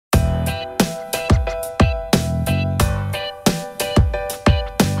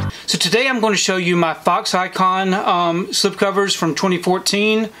today I'm going to show you my Fox Icon slipcovers from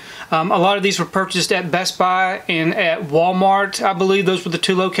 2014. A lot of these were purchased at Best Buy and at Walmart. I believe those were the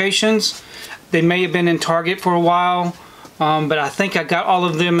two locations. They may have been in Target for a while, but I think I got all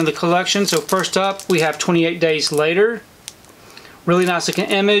of them in the collection. So first up, we have 28 Days Later. Really nice looking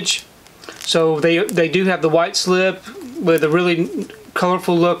image. So they do have the white slip with a really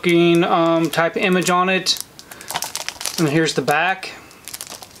colorful looking type of image on it. And here's the back.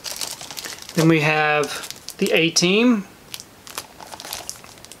 Then we have the A-Team,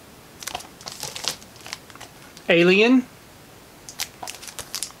 Alien,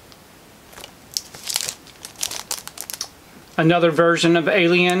 another version of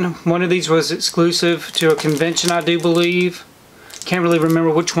Alien. One of these was exclusive to a convention, I do believe. Can't really remember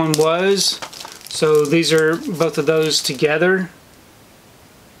which one was. So these are both of those together.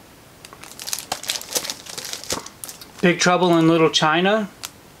 Big Trouble in Little China.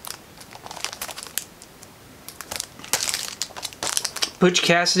 Butch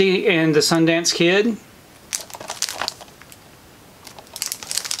Cassidy and the Sundance Kid.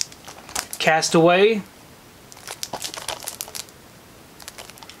 Castaway.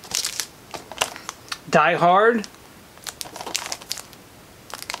 Die Hard.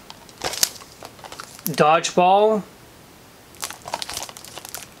 Dodgeball.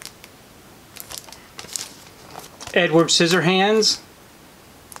 Edward Scissorhands.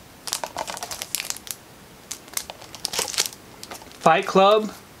 Fight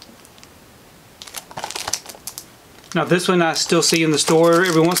Club. Now this one I still see in the store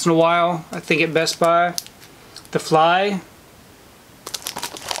every once in a while, I think at Best Buy. The Fly.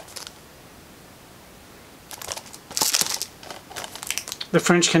 The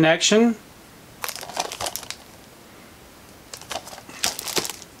French Connection.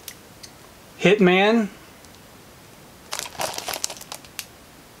 Hitman.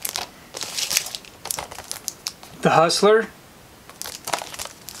 The Hustler.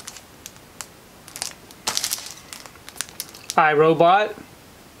 iRobot.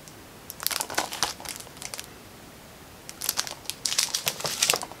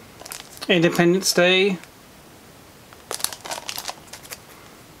 Independence Day.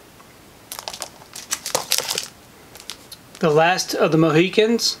 The Last of the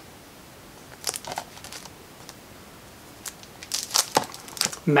Mohicans.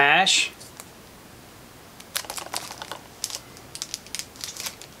 MASH.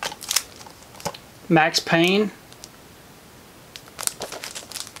 Max Payne.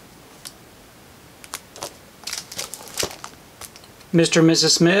 Mr. and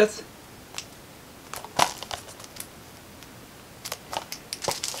Mrs. Smith.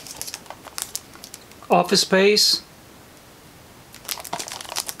 Office Space.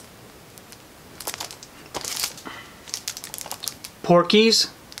 Porky's.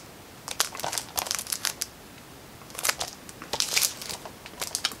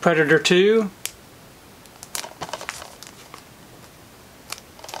 Predator 2.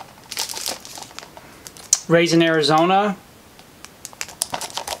 Raising Arizona.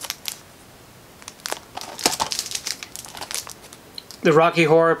 The Rocky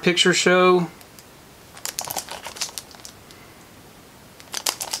Horror Picture Show.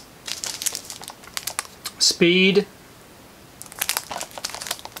 Speed.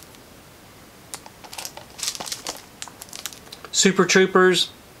 Super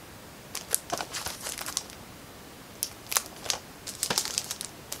Troopers.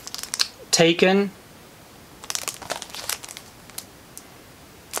 Taken.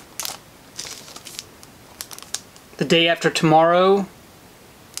 The Day After Tomorrow.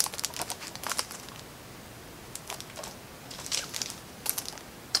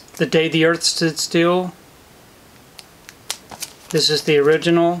 The Day the Earth Stood Still. This is the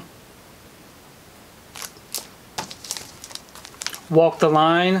original. Walk the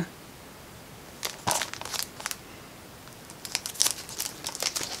Line.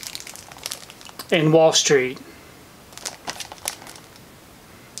 And Wall Street.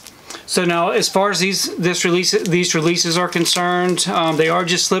 So now, as far as these releases are concerned, they are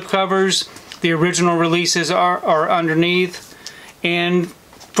just slipcovers. The original releases are underneath, and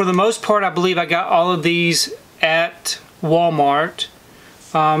for the most part, I believe I got all of these at Walmart.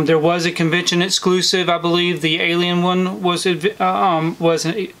 There was a convention exclusive. I believe the Alien one was a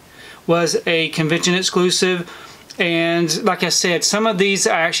convention exclusive, and like I said, some of these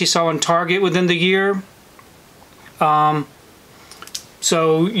I actually saw in Target within the year.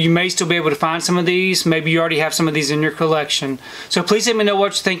 So you may still be able to find some of these. Maybe you already have some of these in your collection. So please let me know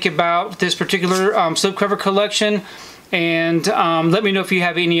what you think about this particular slipcover collection. and let me know if you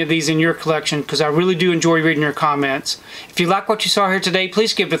have any of these in your collection, because I really do enjoy reading your comments. If you like what you saw here today,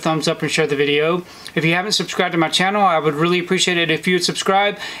 please give it a thumbs up and share the video. If you haven't subscribed to my channel, I would really appreciate it if you would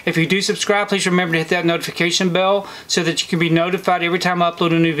subscribe. If you do subscribe, please remember to hit that notification bell so that you can be notified every time I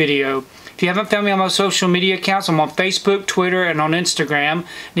upload a new video. If you haven't found me on my social media accounts, I'm on Facebook, Twitter, and on Instagram. And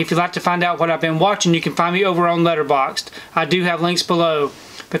if you'd like to find out what I've been watching, you can find me over on Letterboxd. I do have links below.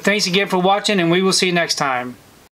 But thanks again for watching, and we will see you next time.